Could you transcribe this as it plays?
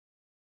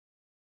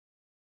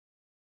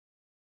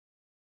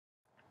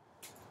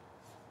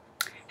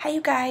Hi you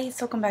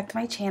guys, welcome back to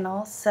my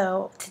channel.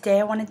 So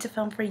today I wanted to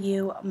film for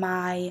you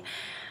my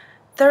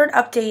third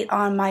update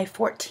on my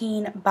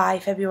 14 by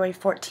February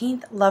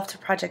 14th Love to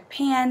Project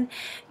Pan.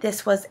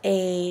 This was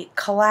a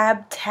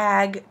collab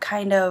tag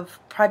kind of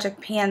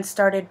project pan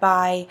started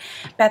by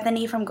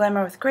Bethany from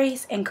Glamour with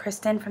Grace and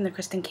Kristen from the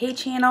Kristen K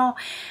channel.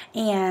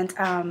 And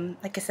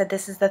like I said,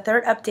 this is the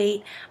third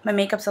update. My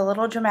makeup's a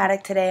little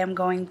dramatic today. I'm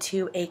going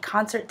to a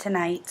concert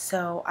tonight,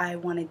 so I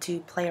wanted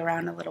to play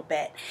around a little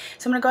bit.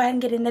 So I'm going to go ahead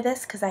and get into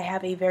this because I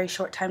have a very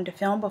short time to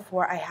film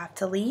before I have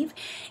to leave.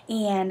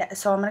 And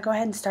so I'm going to go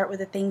ahead and start with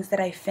the things that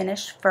I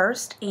finished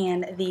first.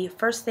 And the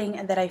first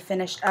thing that I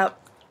finished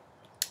up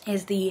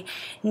is the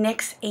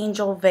NYX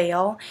Angel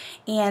Veil,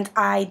 and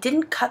I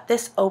didn't cut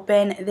this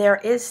open. There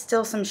is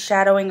still some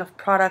shadowing of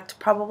product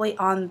probably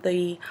on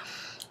the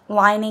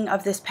lining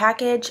of this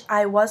package.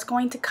 I was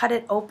going to cut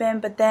it open,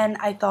 but then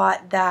I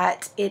thought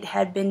that it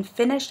had been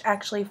finished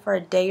actually for a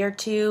day or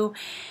two,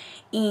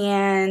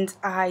 and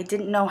I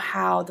didn't know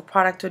how the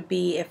product would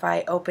be if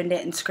I opened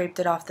it and scraped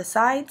it off the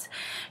sides.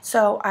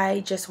 So I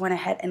just went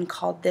ahead and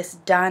called this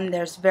done.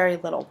 There's very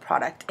little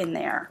product in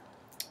there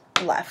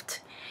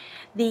left.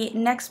 The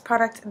next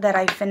product that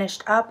I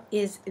finished up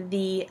is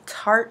the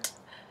Tarte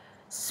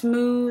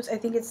Smooth, I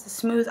think it's the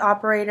Smooth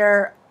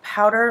Operator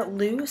Powder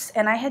Loose,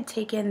 and I had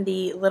taken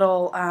the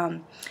little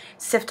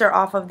sifter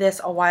off of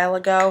this a while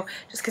ago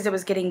just because it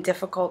was getting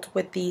difficult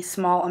with the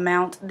small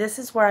amount. This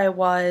is where I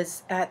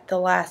was at the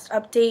last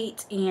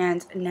update,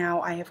 and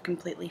now I have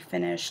completely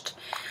finished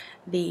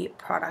the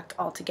product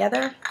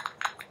altogether.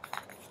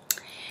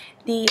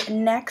 The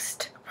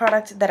next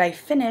product that I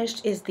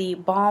finished is the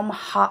Balm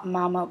Hot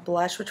Mama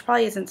blush, which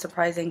probably isn't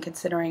surprising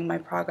considering my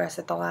progress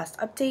at the last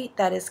update.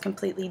 That is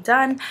completely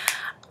done.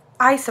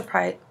 I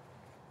surprised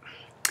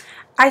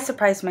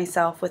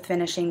myself with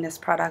finishing this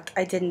product.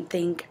 I didn't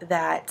think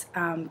that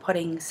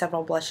putting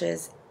several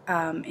blushes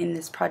in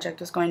this project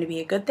was going to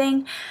be a good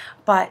thing,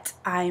 but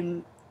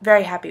I'm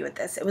very happy with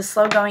this. It was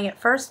slow going at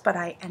first, but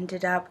I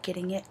ended up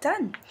getting it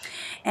done.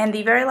 And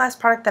the very last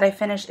product that I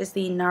finished is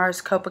the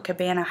NARS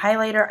Copacabana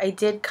highlighter. I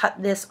did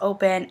cut this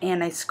open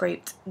and I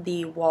scraped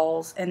the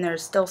walls, and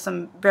there's still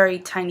some very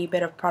tiny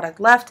bit of product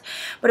left,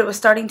 but it was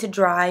starting to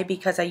dry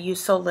because I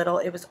used so little.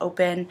 It was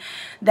open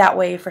that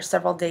way for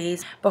several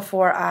days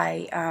before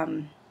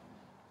I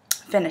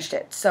finished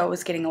it, so it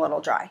was getting a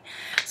little dry.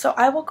 So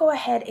I will go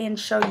ahead and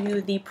show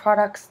you the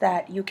products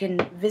that you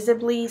can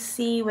visibly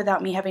see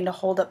without me having to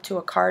hold up to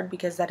a card,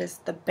 because that is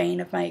the bane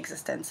of my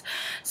existence.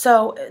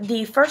 So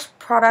the first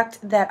product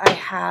that I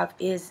have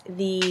is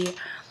the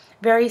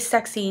Very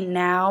Sexy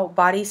Now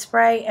body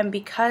spray, and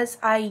because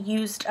I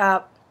used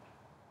up,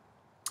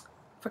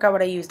 forgot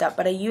what I used up,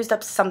 but I used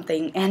up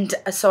something, and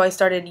so I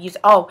started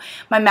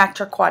my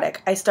MAC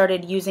Aquatic. I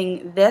started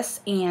using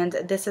this, and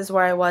this is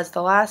where I was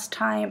the last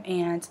time,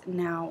 and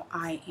now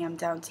I am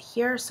down to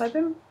here. So I've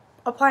been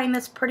applying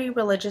this pretty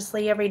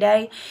religiously every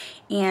day,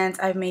 and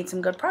I've made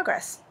some good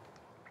progress.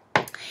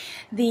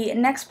 The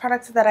next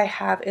product that I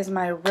have is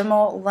my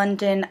Rimmel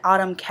London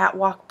Autumn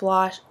Catwalk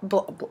blush,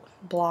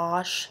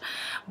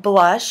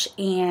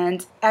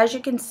 and as you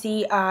can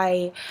see,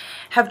 I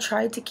have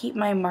tried to keep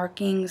my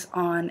markings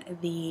on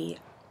the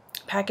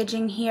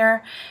packaging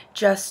here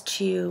just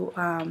to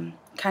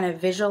kind of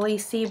visually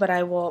see, but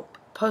I will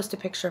post a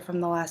picture from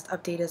the last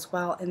update as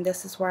well, and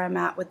this is where I'm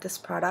at with this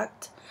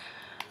product.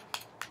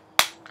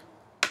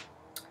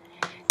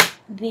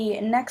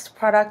 The next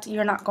product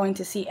you're not going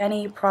to see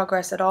any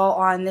progress at all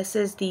on. This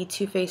is the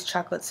Too Faced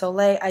Chocolate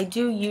Soleil. I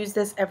do use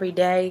this every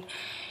day,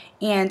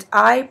 and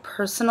I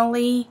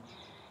personally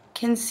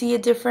can see a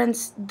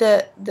difference.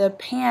 The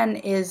pan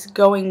is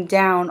going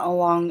down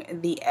along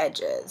the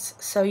edges,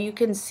 so you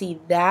can see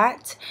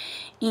that,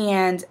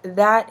 and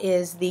that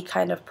is the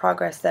kind of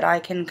progress that I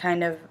can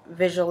kind of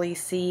visually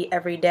see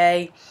every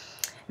day.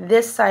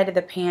 This side of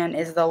the pan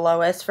is the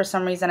lowest for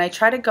some reason. I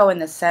try to go in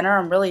the center.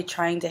 I'm really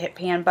trying to hit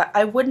pan, but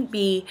I wouldn't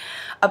be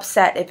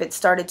upset if it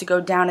started to go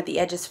down at the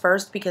edges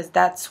first, because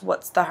that's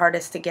what's the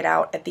hardest to get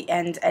out at the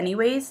end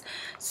anyways.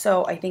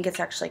 So I think it's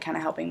actually kind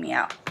of helping me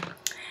out.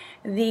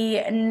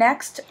 The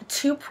next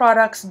two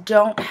products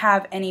don't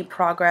have any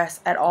progress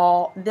at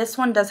all. This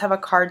one does have a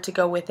card to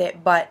go with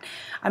it, but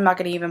I'm not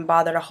going to even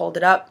bother to hold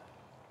it up.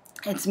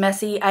 It's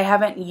messy. I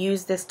haven't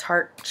used this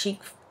Tarte cheek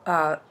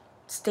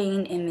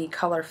stain in the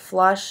color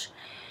Flush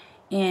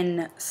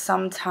in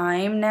some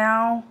time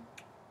now.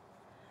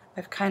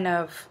 I've kind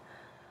of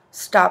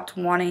stopped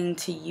wanting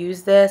to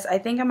use this. I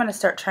think I'm going to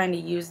start trying to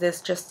use this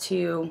just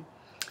to,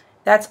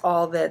 that's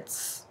all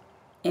that's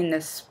in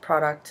this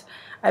product.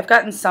 I've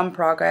gotten some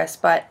progress,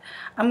 but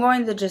I'm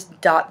going to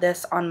just dot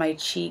this on my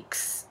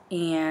cheeks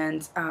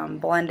and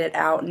blend it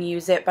out and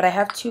use it. But I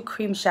have two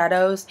cream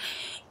shadows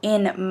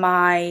in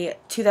my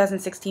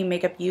 2016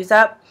 Makeup Use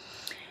Up.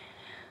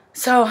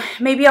 So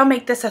maybe I'll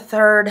make this a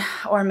third,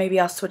 or maybe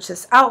I'll switch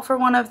this out for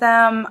one of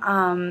them,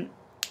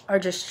 or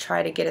just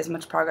try to get as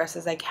much progress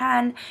as I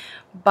can.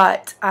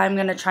 But I'm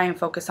going to try and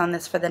focus on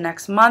this for the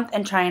next month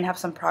and try and have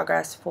some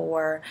progress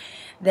for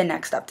the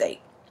next update.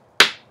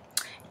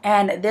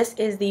 And this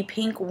is the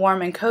Pink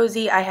Warm and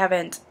Cozy. I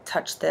haven't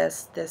touched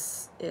this.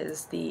 This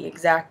is the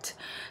exact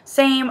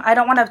same. I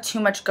don't want to have too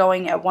much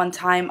going at one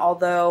time,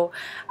 although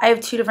I have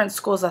two different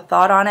schools of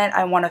thought on it.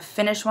 I want to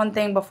finish one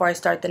thing before I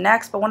start the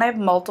next, but when I have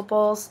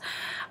multiples,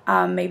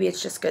 maybe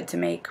it's just good to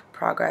make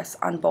progress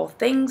on both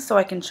things so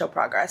I can show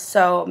progress.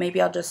 So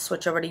maybe I'll just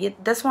switch over to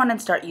this one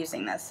and start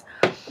using this.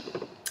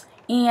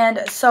 And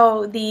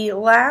so the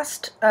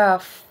last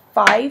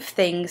 5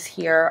 things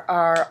here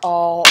are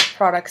all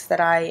products that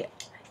I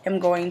am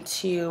going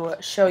to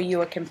show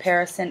you a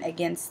comparison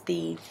against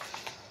the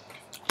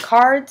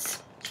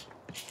cards.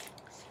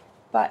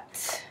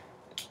 But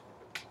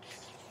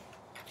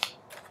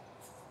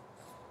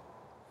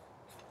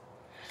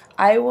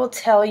I will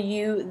tell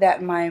you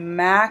that my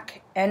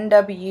MAC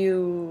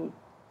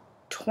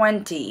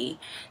NW20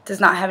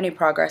 does not have any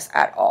progress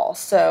at all.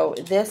 So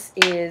this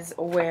is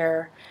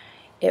where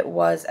it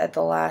was at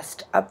the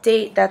last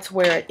update. That's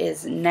where it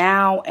is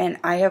now, and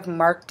I have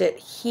marked it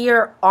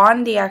here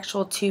on the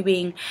actual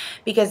tubing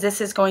because this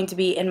is going to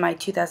be in my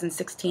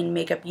 2016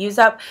 makeup use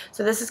up.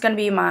 So this is going to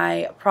be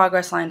my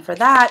progress line for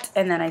that,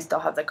 and then I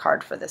still have the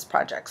card for this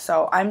project.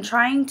 So I'm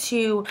trying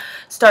to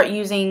start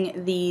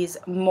using these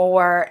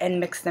more and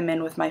mix them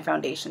in with my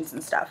foundations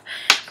and stuff.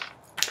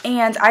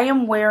 And I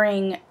am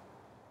wearing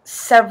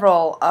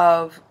several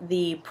of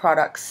the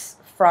products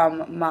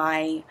from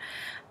my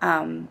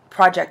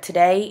project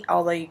today,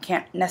 although you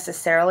can't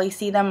necessarily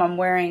see them. I'm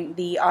wearing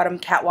the Autumn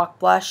Catwalk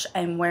blush.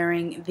 I'm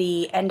wearing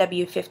the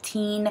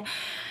NW15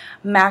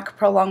 MAC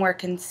Pro Longwear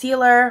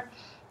Concealer.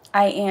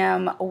 I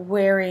am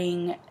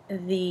wearing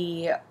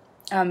the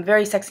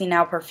Very Sexy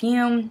Now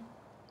perfume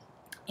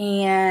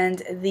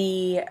and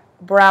the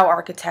Brow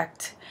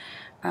Architect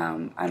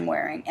I'm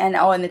wearing, and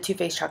and the Too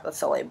Faced Chocolate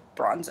Soleil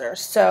bronzer.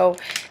 So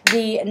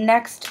the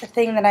next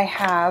thing that I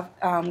have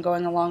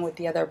going along with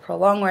the other Pro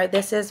Longwear,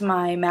 this is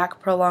my MAC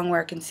Pro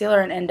Longwear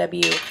Concealer in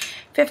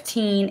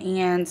NW15,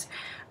 and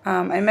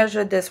I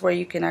measured this where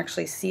you can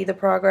actually see the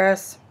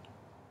progress,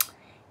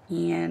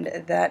 and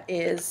that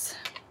is,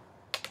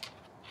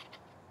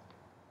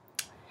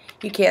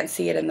 you can't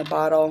see it in the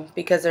bottle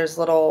because there's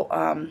little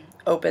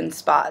open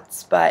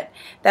spots, but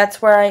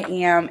that's where I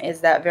am,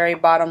 is that very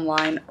bottom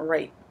line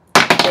right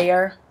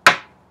there.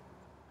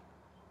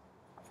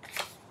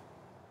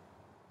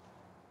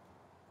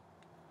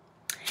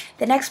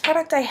 The next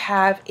product I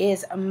have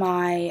is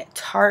my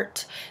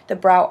Tarte the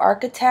Brow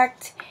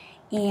Architect,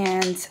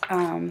 and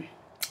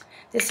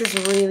this is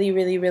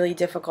really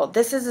difficult.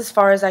 This is as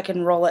far as I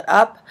can roll it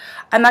up.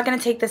 I'm not going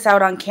to take this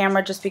out on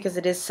camera just because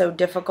it is so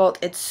difficult.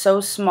 It's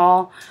so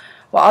small.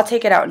 Well, I'll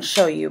take it out and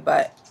show you,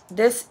 but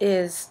this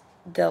is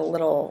the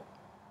little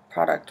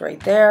product right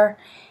there.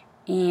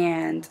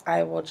 And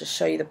I will just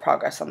show you the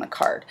progress on the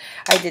card.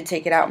 I did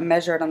take it out and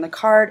measure it on the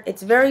card.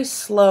 It's very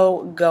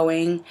slow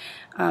going.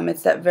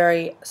 It's that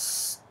very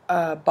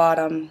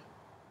bottom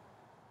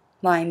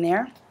line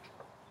there.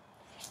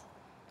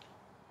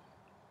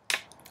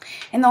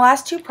 And the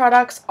last 2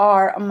 products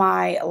are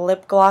my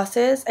lip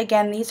glosses.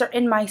 Again, these are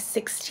in my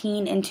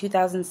 16 in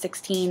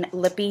 2016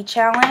 Lippy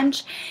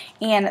Challenge,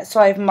 and so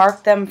I've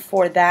marked them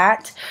for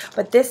that.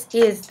 But this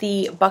is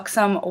the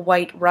Buxom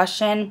White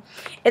Russian.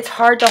 It's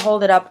hard to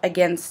hold it up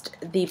against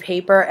the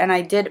paper, and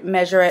I did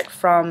measure it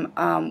from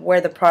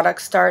where the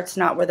product starts,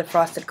 not where the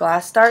frosted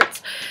glass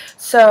starts.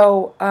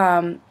 So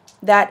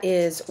that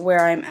is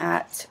where I'm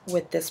at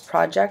with this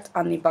project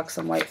on the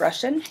Buxom White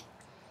Russian.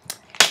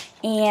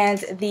 And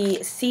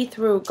the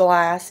see-through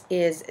glass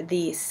is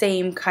the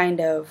same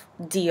kind of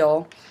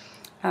deal.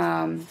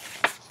 I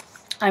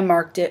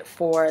marked it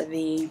for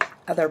the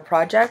other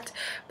project,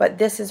 but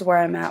this is where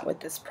I'm at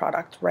with this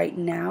product right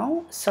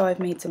now, so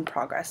I've made some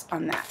progress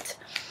on that.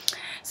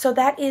 So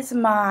that is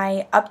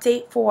my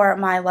update for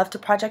my Love to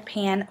Project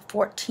Pan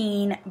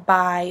 14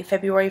 by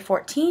February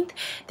 14th.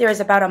 There is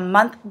about a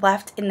month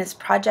left in this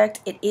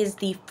project. It is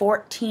the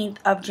 14th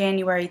of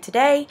January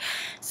today.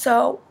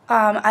 So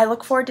I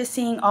look forward to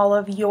seeing all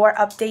of your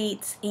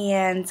updates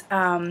and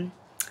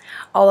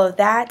all of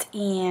that.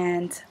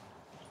 And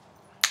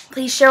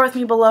please share with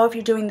me below if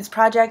you're doing this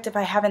project, if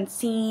I haven't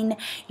seen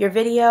your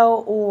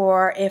video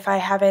or if I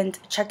haven't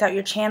checked out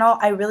your channel.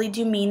 I really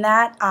do mean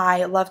that.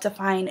 I love to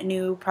find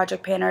new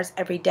project panners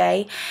every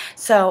day.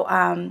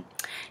 So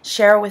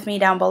share with me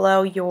down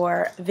below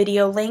your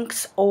video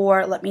links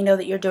or let me know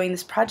that you're doing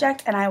this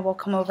project and I will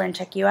come over and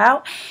check you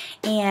out.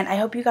 And I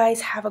hope you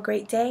guys have a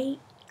great day.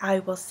 I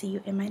will see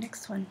you in my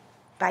next one.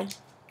 Bye.